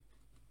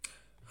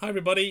Hi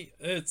everybody,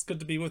 it's good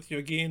to be with you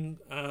again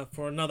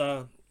for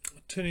another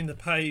Turning the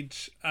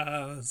Page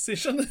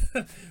session,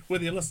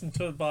 whether you listen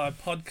to it by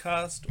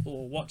podcast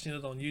or watching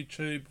it on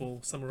YouTube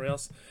or somewhere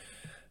else.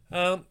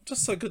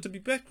 Just so good to be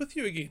back with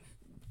you again.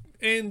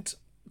 And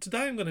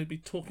today I'm going to be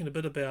talking a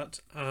bit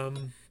about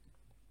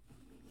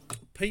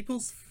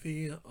people's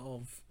fear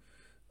of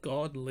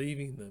God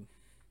leaving them.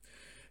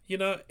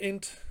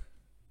 And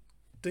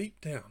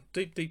deep down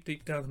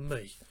in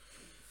me,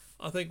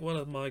 I think one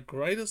of my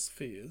greatest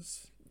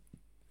fears,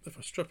 if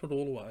I strip it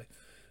all away,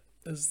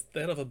 is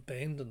that of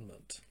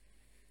abandonment.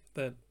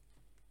 That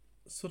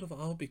sort of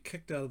I'll be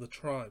kicked out of the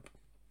tribe,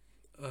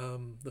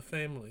 the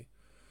family,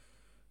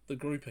 the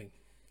grouping,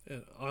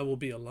 and I will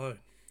be alone.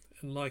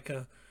 And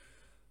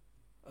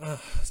I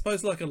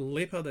suppose like a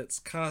leper that's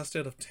cast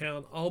out of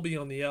town, I'll be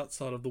on the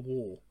outside of the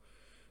wall,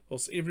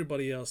 whilst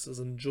everybody else is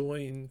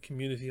enjoying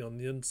community on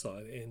the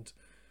inside. And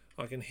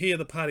I can hear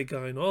the party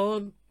going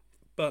on,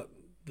 but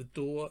the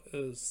door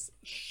is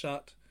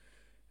shut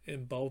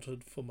and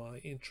bolted for my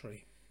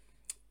entry.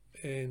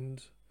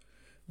 And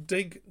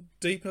dig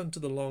deep into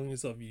the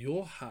longings of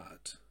your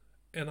heart,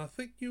 and I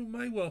think you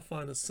may well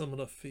find a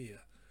similar fear.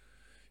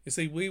 You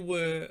see, we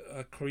were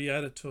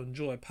created to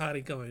enjoy a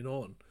party going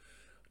on,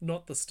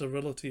 not the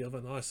sterility of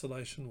an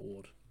isolation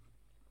ward.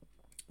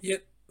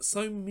 Yet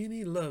so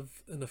many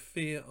live in a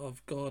fear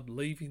of God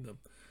leaving them.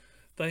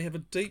 They have a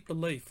deep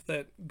belief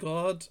that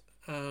God,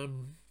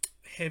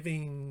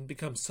 having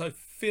become so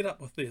fed up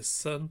with their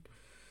sin,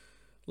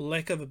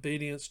 lack of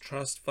obedience,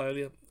 trust,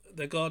 failure,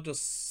 that God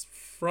just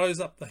throws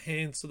up the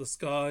hands to the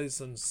skies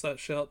and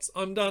shouts,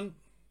 "I'm done,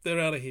 they're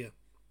out of here."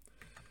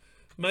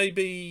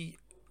 Maybe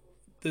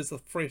there's a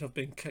threat of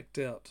being kicked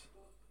out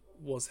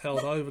was held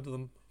over to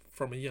them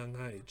from a young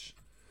age.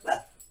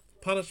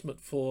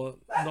 Punishment for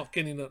not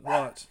getting it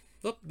right.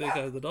 Oh, there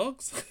go the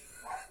dogs.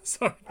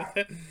 Sorry about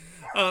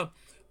that.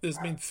 There's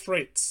been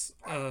threats,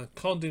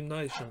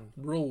 condemnation,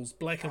 rules,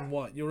 black and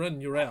white. You're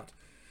in, you're out.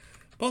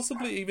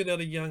 Possibly even at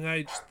a young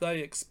age, they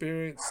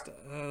experienced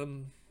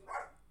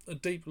a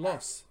deep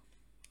loss,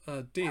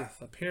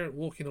 death, a parent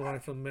walking away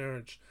from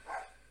marriage,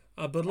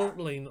 a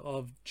belittling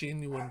of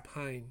genuine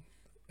pain,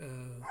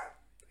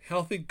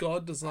 healthy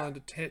God-designed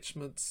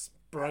attachments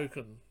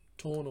broken,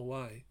 torn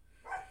away.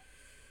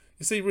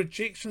 You see,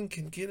 rejection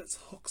can get its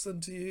hooks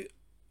into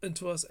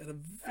us at a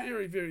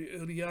very, very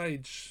early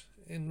age,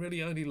 and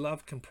really only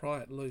love can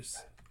pry it loose.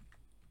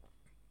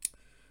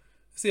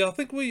 See, I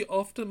think we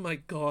often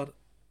make God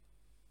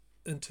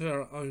into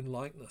our own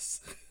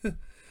likeness.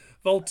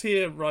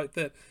 Voltaire wrote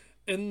that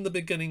in the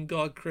beginning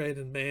God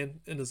created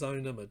man in his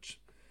own image,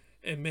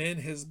 and man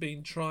has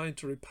been trying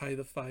to repay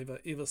the favour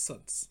ever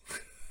since.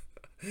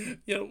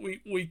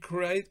 We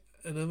create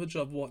an image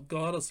of what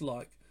God is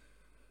like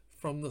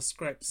from the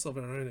scraps of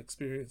our own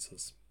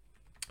experiences.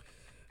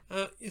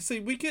 You see,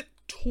 we get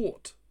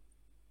taught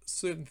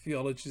certain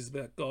theologies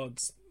about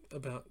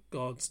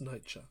God's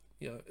nature.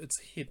 It's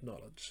head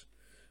knowledge.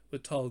 We're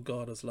told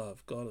God is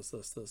love, God is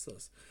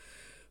this.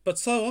 But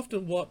so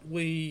often what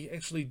we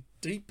actually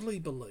deeply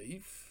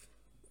believe,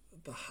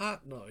 the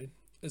heart known,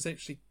 is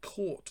actually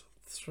caught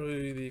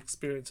through the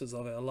experiences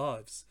of our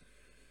lives.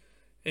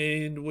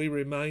 And we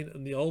remain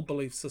in the old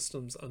belief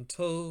systems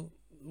until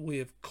we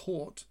have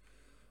caught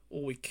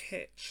or we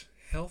catch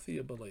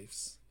healthier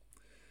beliefs.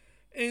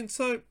 And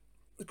so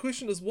the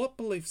question is, what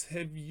beliefs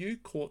have you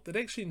caught that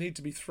actually need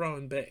to be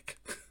thrown back?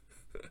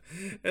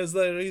 As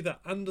they're either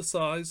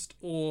undersized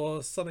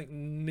or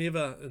something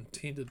never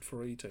intended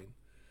for eating.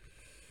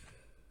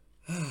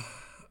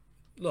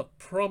 Look,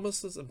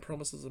 promises and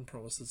promises and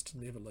promises to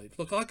never leave.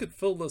 Look, I could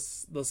fill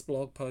this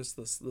blog post,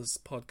 this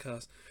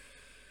podcast,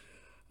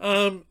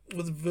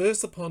 with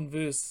verse upon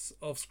verse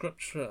of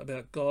scripture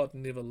about God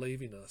never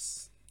leaving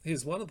us.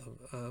 Here's one of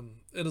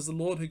them. It is the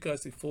Lord who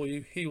goes before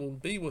you. He will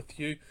be with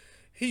you.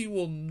 He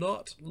will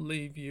not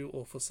leave you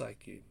or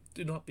forsake you.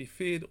 Do not be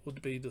feared or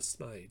be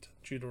dismayed.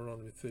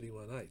 Deuteronomy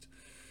 31:8.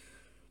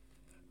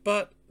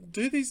 But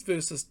do these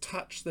verses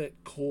touch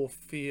that core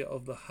fear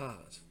of the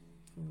heart?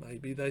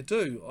 Maybe they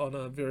do on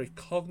a very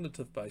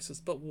cognitive basis,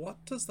 but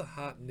what does the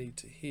heart need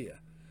to hear?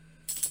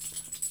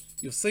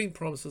 You've seen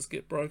promises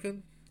get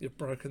broken. You've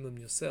broken them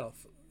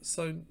yourself.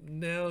 So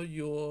now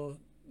you're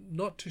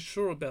not too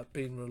sure about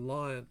being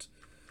reliant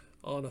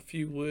on a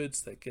few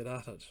words that get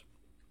uttered.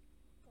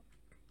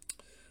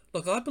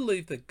 Look, I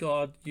believe that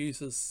God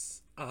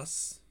uses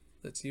us,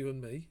 that's you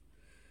and me,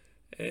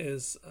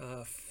 as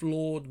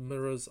flawed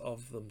mirrors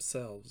of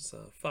themselves.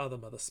 Father,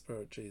 Mother,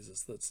 Spirit,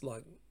 Jesus. That's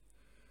like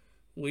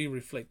we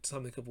reflect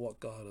something of what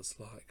God is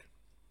like.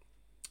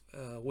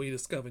 We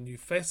discover new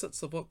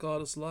facets of what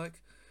God is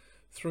like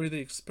through the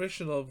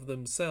expression of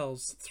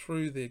themselves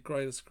through their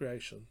greatest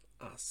creation,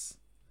 us.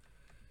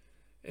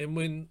 And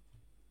when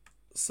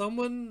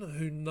someone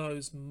who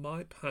knows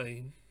my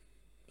pain,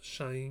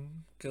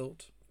 shame,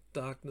 guilt,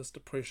 darkness,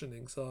 depression,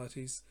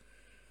 anxieties,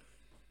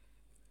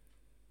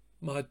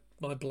 my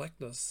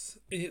blackness,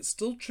 and yet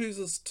still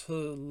chooses to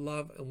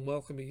love and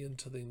welcome me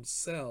into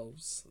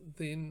themselves,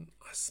 then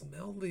I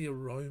smell the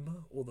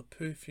aroma or the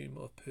perfume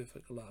of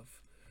perfect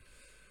love.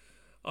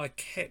 I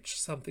catch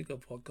something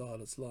of what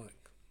God is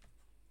like.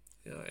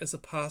 As a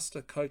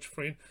pastor, coach,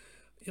 friend,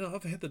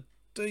 I've had the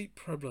deep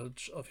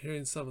privilege of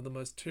hearing some of the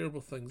most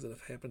terrible things that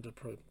have happened to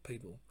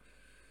people.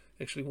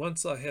 Actually,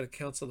 once I had a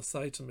counsellor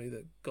say to me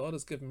that God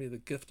has given me the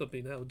gift of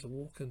being able to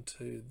walk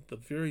into the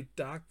very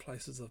dark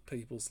places of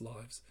people's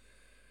lives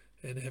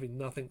and having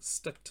nothing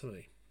stick to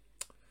me.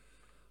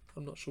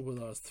 I'm not sure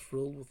whether I was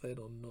thrilled with that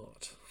or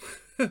not.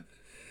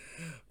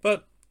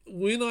 But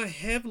when I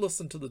have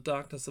listened to the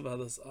darkness of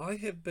others, I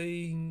have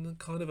been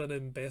kind of an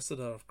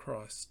ambassador of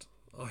Christ.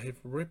 I have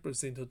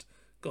represented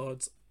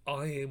God's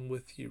I am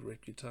with you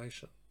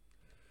reputation.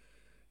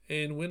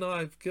 And when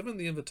I've given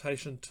the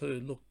invitation to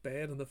look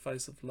bad in the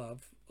face of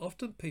love,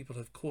 often people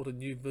have caught a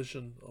new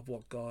vision of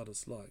what God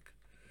is like.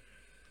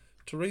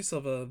 Teresa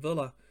of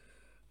Avila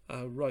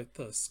wrote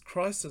this: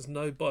 Christ has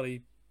no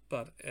body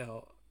but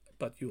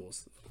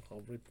yours.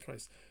 I'll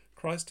rephrase.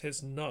 Christ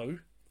has no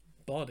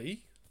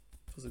body,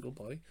 physical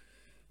body,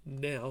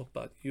 now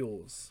but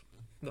yours.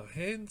 No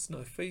hands,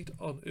 no feet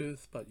on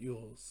earth but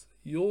yours.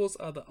 Yours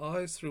are the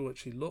eyes through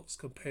which he looks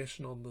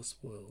compassion on this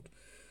world.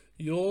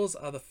 Yours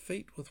are the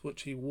feet with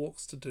which he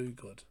walks to do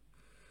good.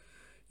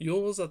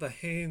 Yours are the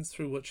hands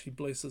through which he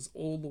blesses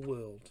all the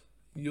world.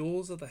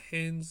 Yours are the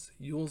hands,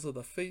 yours are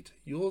the feet,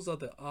 yours are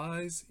the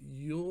eyes,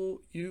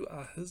 you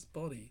are his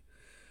body.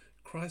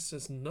 Christ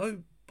has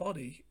no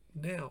body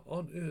now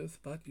on earth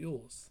but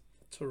yours.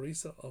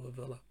 Teresa of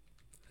Avila.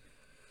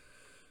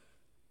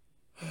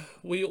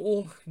 We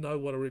all know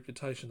what a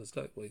reputation is,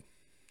 don't we?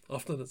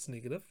 Often it's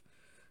negative.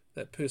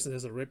 That person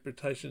has a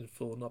reputation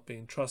for not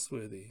being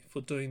trustworthy,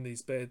 for doing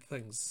these bad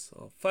things,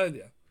 of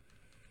failure.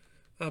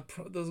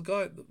 There's a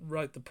guy that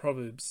wrote the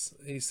Proverbs.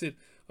 He said,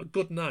 a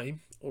good name,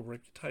 or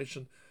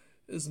reputation,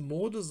 is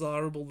more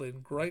desirable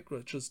than great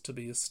riches. To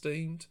be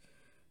esteemed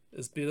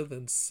is better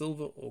than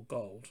silver or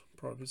gold.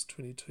 Proverbs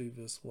 22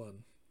 verse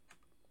 1.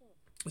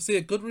 You see,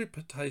 a good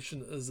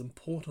reputation is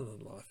important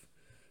in life.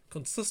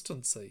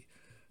 Consistency,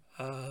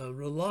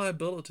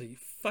 reliability,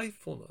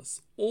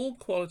 faithfulness, all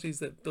qualities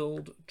that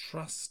build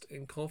trust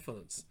and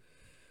confidence.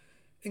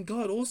 And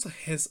God also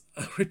has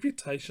a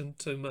reputation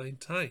to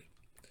maintain.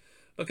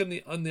 Look, in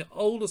the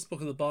oldest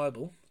book of the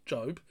Bible,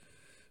 Job,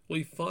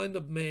 we find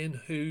a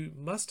man who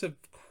must have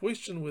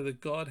questioned whether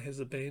God has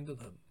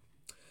abandoned him.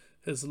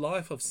 His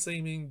life of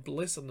seeming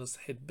blessedness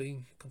had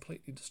been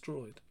completely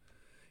destroyed.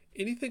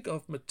 Anything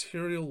of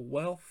material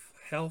wealth,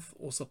 health,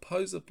 or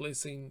supposed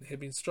blessing had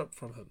been stripped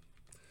from him.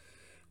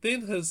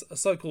 Then his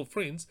so-called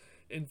friends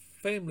and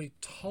family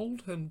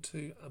told him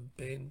to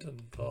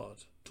abandon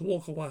God, to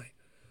walk away.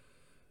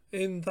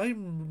 And they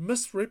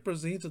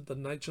misrepresented the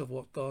nature of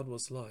what God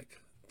was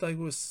like. They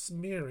were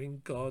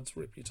smearing God's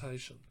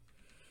reputation.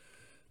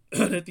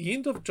 And at the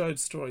end of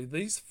Job's story,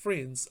 these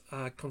friends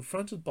are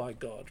confronted by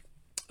God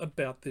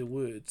about their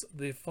words,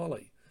 their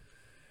folly.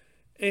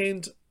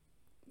 And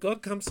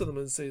God comes to them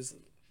and says,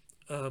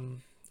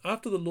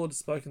 after the Lord had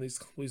spoken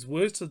these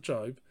words to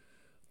Job,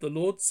 the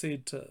Lord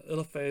said to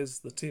Eliphaz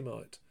the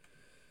Temanite,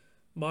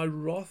 my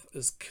wrath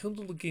is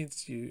kindled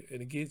against you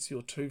and against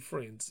your two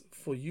friends,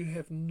 for you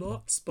have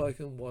not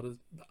spoken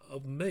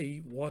of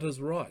me what is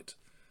right,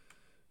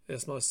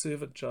 as my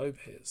servant Job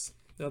has.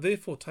 Now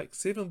therefore take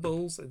 7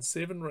 bulls and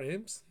 7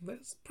 rams,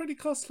 that's pretty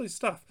costly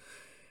stuff,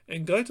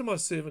 and go to my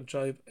servant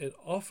Job and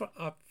offer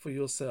up for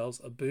yourselves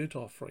a burnt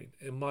offering,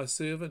 and my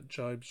servant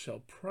Job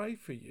shall pray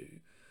for you.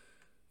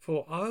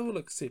 For I will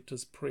accept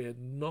his prayer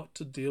not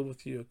to deal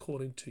with you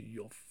according to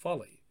your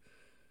folly.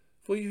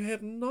 For you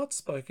have not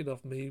spoken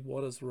of me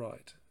what is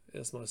right,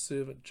 as my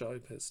servant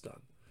Job has done.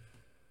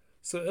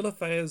 So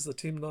Eliphaz the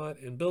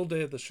Temanite and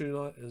Bildad the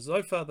Shunammite and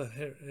Zophar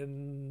the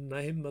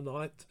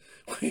Naamathite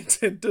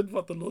went and did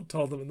what the Lord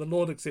told them, and the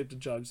Lord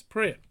accepted Job's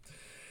prayer.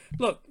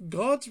 Look,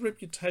 God's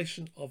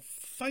reputation of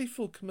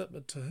faithful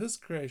commitment to his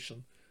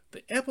creation,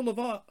 the apple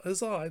of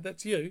his eye,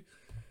 that's you,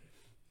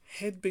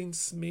 had been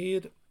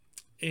smeared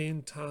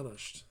and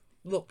tarnished.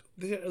 Look,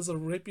 there is a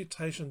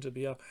reputation to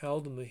be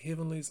upheld in the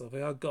heavenlies of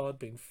our God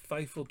being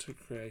faithful to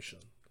creation.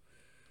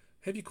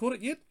 Have you caught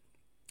it yet?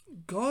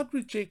 God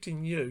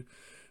rejecting you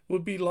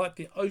would be like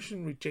the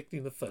ocean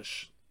rejecting the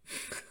fish.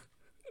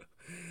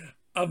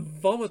 A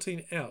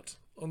vomiting out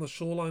on the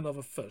shoreline of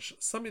a fish,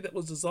 something that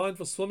was designed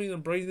for swimming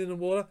and breathing in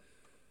water,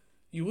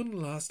 you wouldn't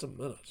last a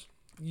minute.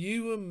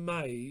 You were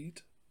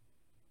made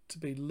to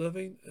be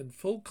living in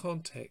full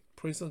contact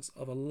presence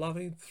of a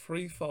loving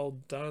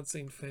threefold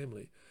dancing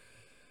family.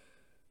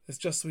 It's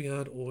just we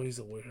aren't always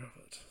aware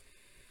of it.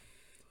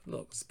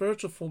 Look,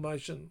 spiritual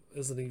formation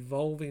is an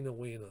evolving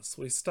awareness.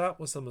 We start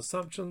with some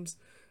assumptions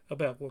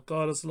about what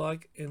God is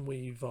like and we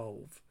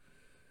evolve.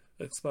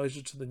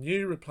 Exposure to the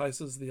new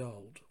replaces the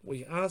old.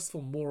 We ask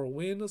for more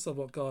awareness of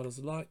what God is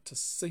like to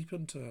seep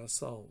into our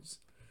souls.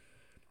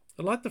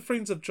 And like the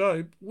friends of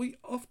Job, we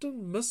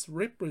often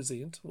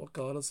misrepresent what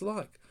God is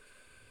like.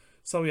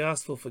 So we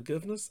ask for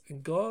forgiveness,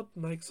 and God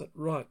makes it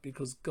right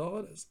because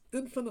God is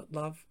infinite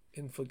love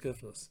and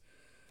forgiveness.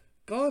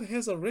 God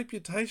has a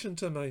reputation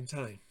to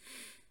maintain.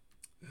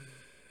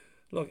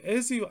 Look,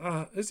 as you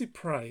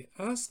pray,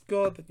 ask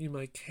God that you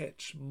may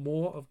catch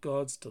more of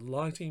God's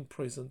delighting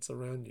presence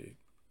around you.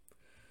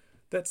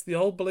 That's the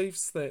old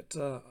beliefs that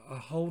are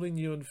holding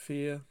you in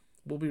fear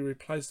will be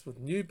replaced with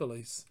new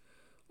beliefs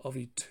of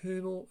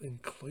eternal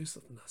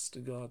inclusiveness to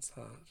God's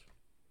heart.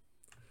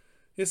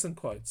 Here's some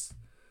quotes.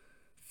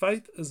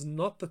 Faith is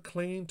not the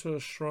clinging to a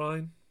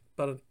shrine,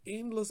 but an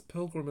endless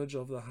pilgrimage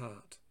of the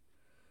heart.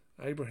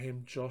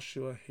 Abraham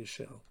Joshua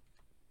Heschel.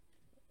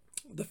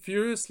 The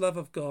furious love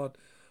of God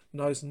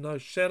knows no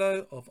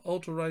shadow of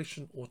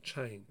alteration or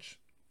change.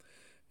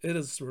 It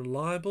is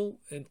reliable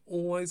and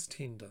always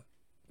tender.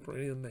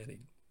 Brennan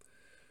Manning.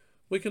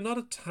 We cannot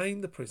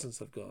attain the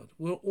presence of God.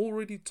 We're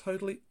already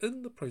totally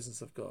in the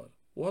presence of God.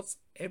 What's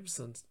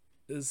absent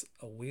is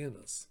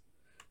awareness.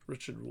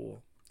 Richard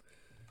Rohr.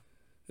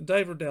 And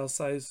Dave Riddell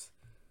says,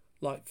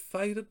 like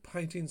faded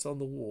paintings on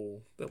the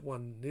wall that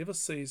one never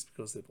sees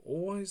because they've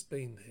always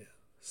been there,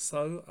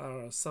 so are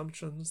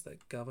assumptions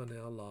that govern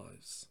our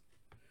lives.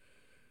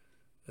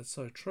 That's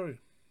so true.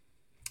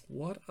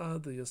 What are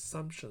the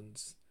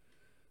assumptions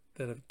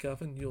that have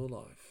governed your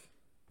life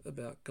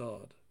about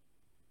God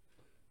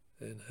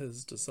and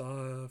His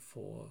desire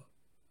for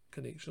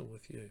connection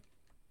with you?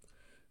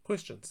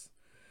 Questions.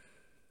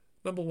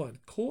 Number 1,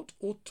 caught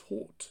or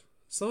taught?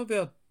 Some of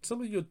your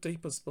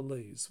deepest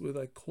beliefs, were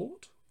they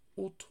caught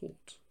or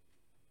taught?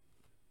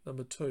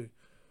 Number 2,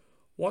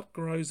 what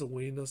grows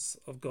awareness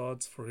of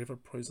God's forever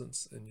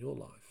presence in your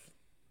life?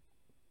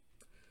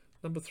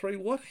 Number 3,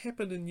 what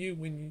happened in you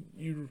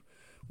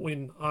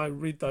when I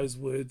read those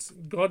words?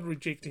 God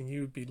rejecting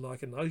you would be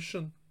like an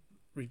ocean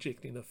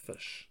rejecting a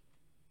fish.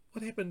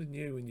 What happened in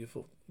you when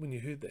you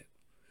heard that?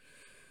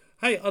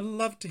 Hey, I'd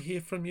love to hear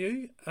from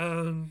you.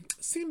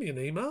 Send me an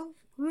email.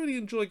 Really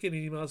enjoy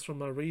getting emails from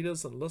my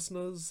readers and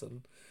listeners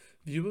and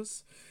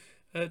viewers.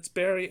 It's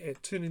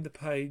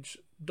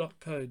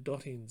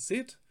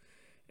barry@turningthepage.co.nz.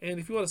 And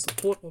if you want to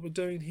support what we're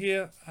doing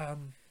here,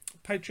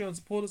 Patreon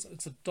supporters,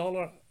 it's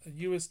 $1,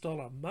 US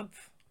dollar a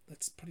month.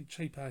 That's pretty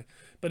cheap, eh?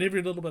 But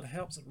every little bit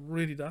helps. It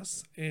really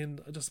does.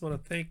 And I just want to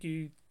thank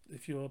you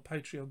if you're a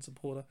Patreon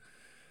supporter.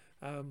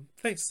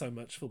 Thanks so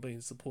much for being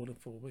supportive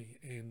for me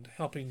and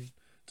helping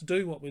to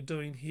do what we're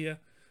doing here.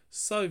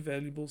 So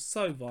valuable,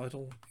 so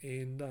vital,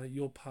 and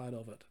you're part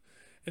of it.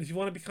 And if you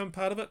want to become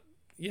part of it,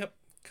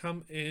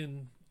 come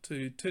in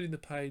to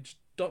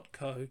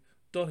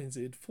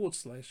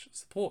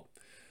turningthepage.co.nz/support.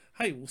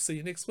 Hey, we'll see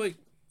you next week.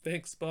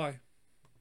 Thanks, bye.